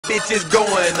Bitch is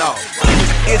going off.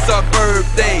 It's her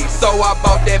birthday, so I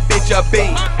bought that bitch a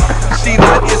bean. She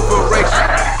my inspiration,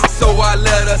 so I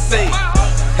let her sing.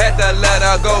 Had to let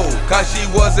her go, cause she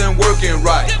wasn't working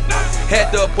right.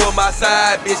 Had to pull my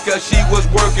side bitch, cause she was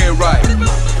working right.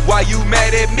 Why you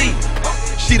mad at me?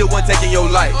 She the one taking your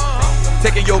life,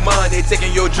 taking your money,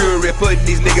 taking your jewelry, putting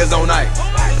these niggas on ice.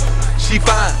 She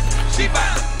fine, she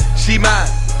mine.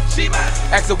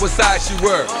 Ask her what side she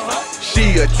work,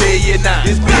 she'll tell you now.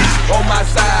 This bitch on my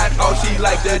side, all she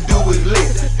like to do is lick.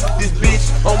 This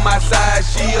bitch on my side,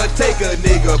 she'll take a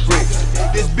nigga bricks.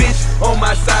 This bitch on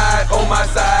my side,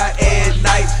 at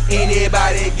night.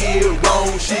 Anybody get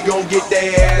wrong, she gon' get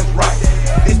their ass right.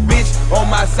 This bitch on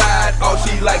my side, all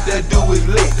she like to do is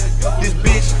lick. This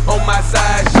bitch on my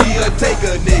side, she'll take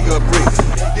a nigga bricks.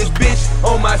 This bitch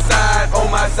on my side,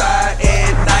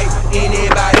 at night.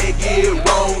 Anybody get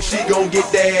wrong, she gon' get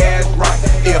their ass right.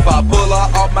 If I pull her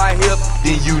off my hip,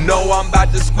 then you know I'm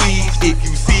about to squeeze. If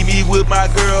you see me with my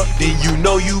girl, then you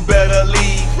know you better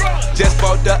leave. Just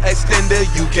bought the extender,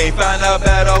 you can't find a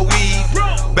better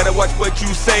weed. Better watch what you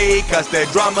say, cause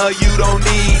that drama you don't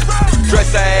need.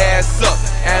 Dress her ass up,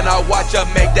 and I'll watch her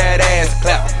make that ass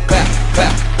clap, clap,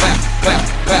 clap, clap, clap,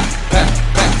 clap, clap,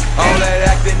 clap. All that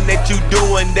acting that you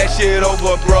doing, that shit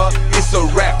over, bruh. It's a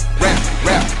rap, rap,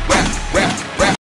 rap, rap, rap.